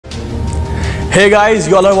Hey guys,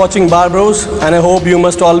 you all are watching Bar Bros and I hope you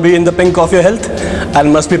must all be in the pink of your health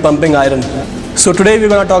and must be pumping iron. So today we're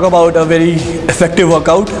going to talk about a very effective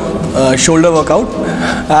workout, shoulder workout.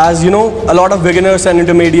 As you know, a lot of beginners and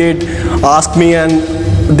intermediate ask me and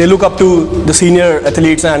they look up to the senior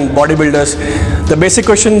athletes and bodybuilders. The basic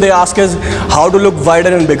question they ask is how to look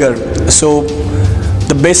wider and bigger. So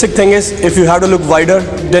the basic thing is if you have to look wider,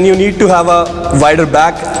 then you need to have a wider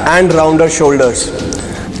back and rounder shoulders.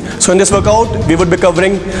 So in this workout, we would be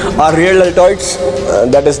covering our rear deltoids,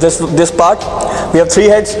 that is this part. We have 3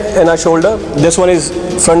 heads in our shoulder. This one is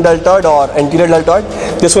front deltoid or anterior deltoid.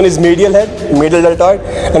 This one is medial head, medial deltoid,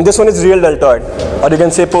 and this one is rear deltoid, or you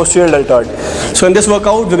can say posterior deltoid. So in this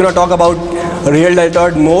workout, we're going to talk about rear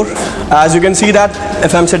deltoid more. As you can see that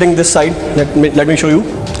if I'm sitting this side, let me show you.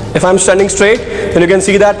 If I'm standing straight, then you can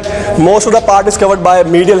see that most of the part is covered by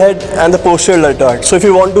medial head and the posterior deltoid. So if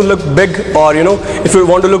you want to look big, or if you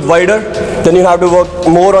want to look wider, then you have to work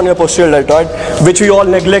more on your posterior deltoid, which we all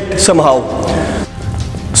neglect somehow.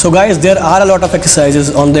 So guys, there are a lot of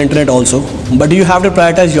exercises on the internet also, but you have to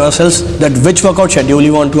prioritize yourselves that which workout schedule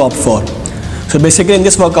you want to opt for. So basically in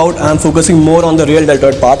this workout, I'm focusing more on the rear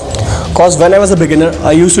deltoid part, because when I was a beginner,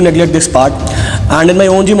 I used to neglect this part. And in my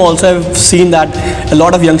own gym also, I've seen that a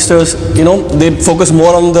lot of youngsters, they focus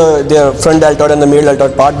more on their front deltoid and the medial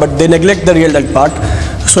deltoid part, but they neglect the rear deltoid part.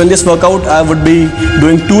 So in this workout, I would be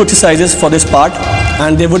doing 2 exercises for this part,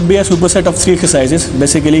 and there would be a superset of 3 exercises.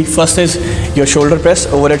 Basically, first is your shoulder press,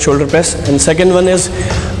 overhead shoulder press, and second one is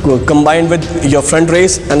combined with your front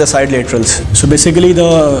raise and the side laterals. So basically,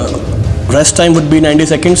 the rest time would be 90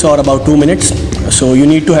 seconds or about 2 minutes. So you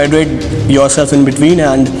need to hydrate yourself in between,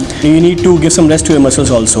 and you need to give some rest to your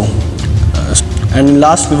muscles also. And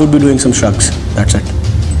last, we would be doing some shrugs. That's it.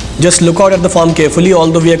 Just look out at the form carefully,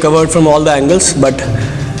 although we are covered from all the angles, but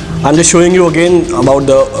I'm just showing you again about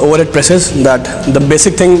the overhead presses, that the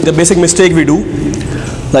basic mistake we do,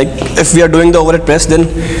 like if we are doing the overhead press, then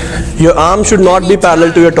your arm should not be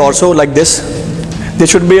parallel to your torso like this. They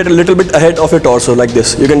should be a little bit ahead of your torso like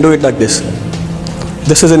this. You can do it like this.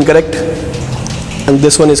 This is incorrect and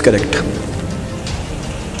this one is correct.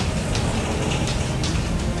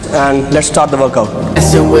 And let's start the workout.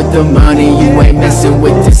 Messing with the money, you ain't messing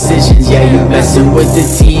with decisions. Yeah, you messing with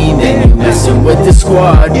the team, then you messing with the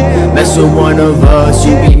squad. Mess with one of us,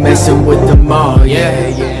 you be messing with them all.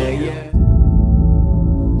 Yeah.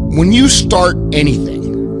 When you start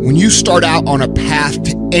anything, when you start out on a path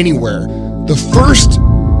to anywhere, the first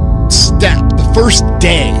step, the first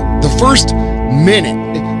day, the first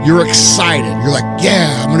minute, you're excited. You're like,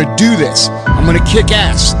 yeah, I'm gonna do this. I'm gonna kick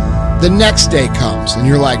ass. The next day comes and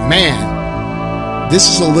you're like, man, this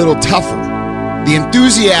is a little tougher. The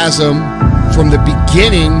enthusiasm from the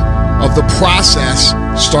beginning of the process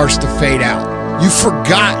starts to fade out. You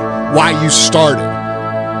forgot why you started.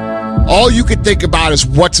 All you could think about is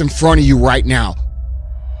what's in front of you right now.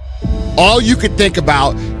 All you could think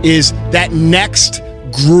about is that next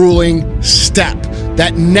grueling step,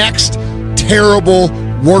 that next terrible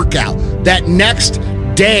workout, that next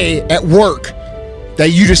day at work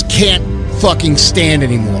that you just can't fucking stand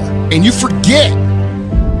anymore. And you forget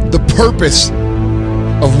the purpose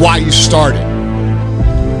of why you started.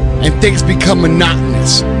 And things become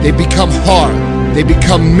monotonous. They become hard. They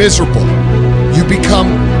become miserable. You become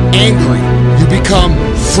angry. You become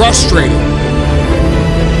frustrated.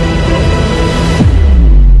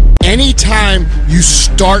 Anytime you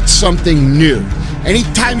start something new,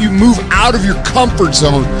 anytime you move out of your comfort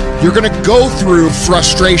zone, you're gonna go through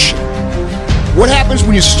frustration. What happens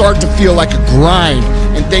when you start to feel like a grind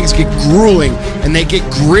and things get grueling and they get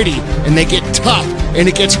gritty and they get tough and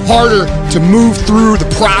it gets harder to move through the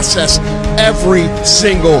process every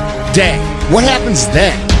single day? What happens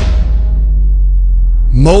then?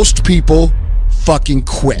 Most people fucking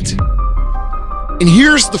quit. And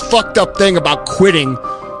here's the fucked up thing about quitting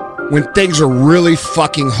when things are really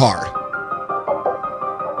fucking hard.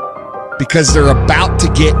 Because they're about to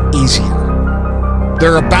get easier.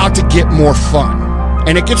 They're about to get more fun.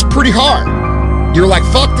 And it gets pretty hard. You're like,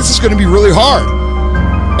 fuck, this is gonna be really hard.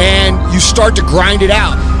 And you start to grind it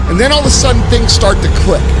out. And then all of a sudden things start to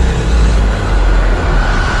click.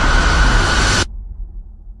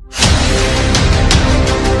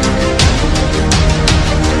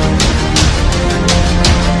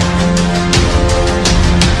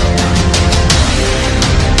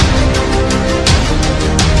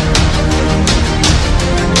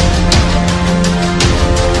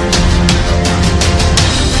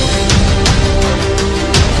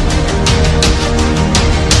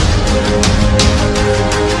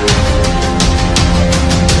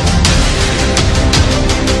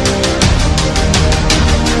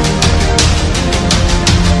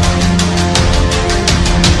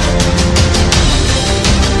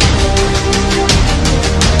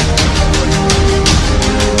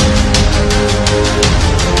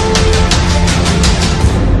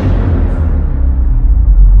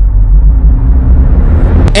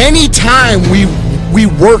 anytime we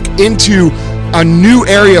work into a new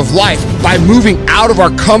area of life by moving out of our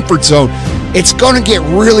comfort zone, it's gonna get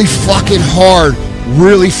really fucking hard,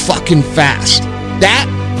 really fucking fast. That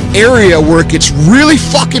area where it gets really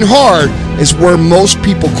fucking hard is where most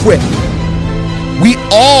people quit. We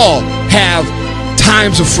all have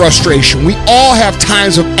times of frustration. We all have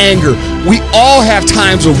times of anger. We all have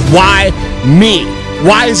times of why me?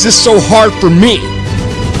 Why is this so hard for me?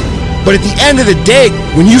 But at the end of the day,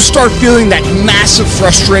 when you start feeling that massive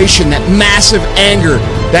frustration, that massive anger,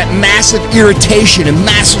 that massive irritation and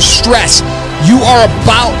massive stress, you are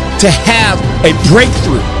about to have a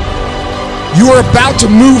breakthrough. You are about to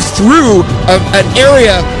move through an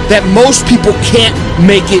area that most people can't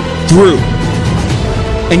make it through.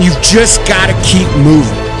 And you've just got to keep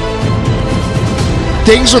moving.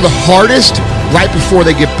 Things are the hardest right before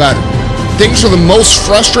they get better. Things are the most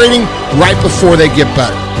frustrating right before they get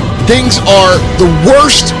better. Things are the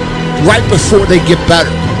worst right before they get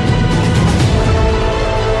better.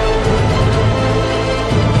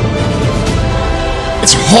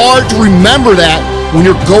 It's hard to remember that when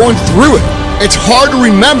you're going through it. It's hard to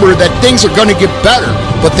remember that things are going to get better,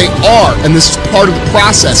 but they are, and this is part of the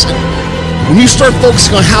process. When you start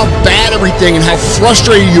focusing on how bad everything and how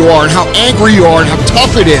frustrated you are and how angry you are and how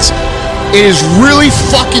tough it is really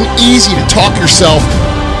fucking easy to talk yourself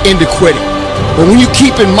into quitting. But when you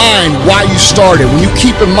keep in mind why you started, when you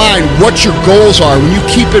keep in mind what your goals are, when you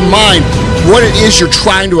keep in mind what it is you're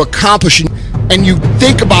trying to accomplish, and you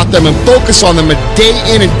think about them and focus on them a day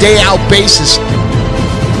in and day out basis,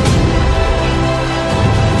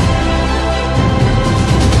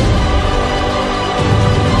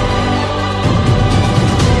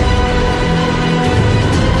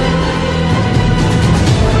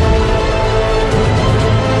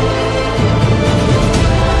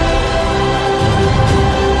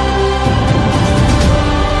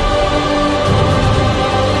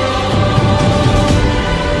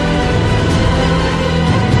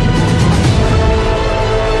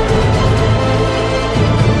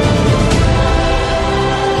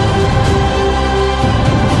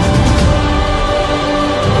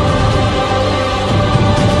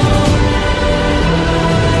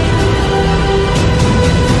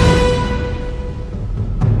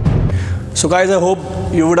 So guys, I hope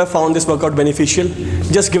you would have found this workout beneficial.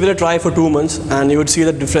 Just give it a try for 2 months and you would see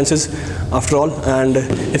the differences after all. And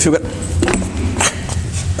if you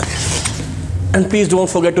and please don't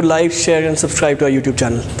forget to like, share and subscribe to our YouTube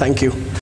channel. Thank you.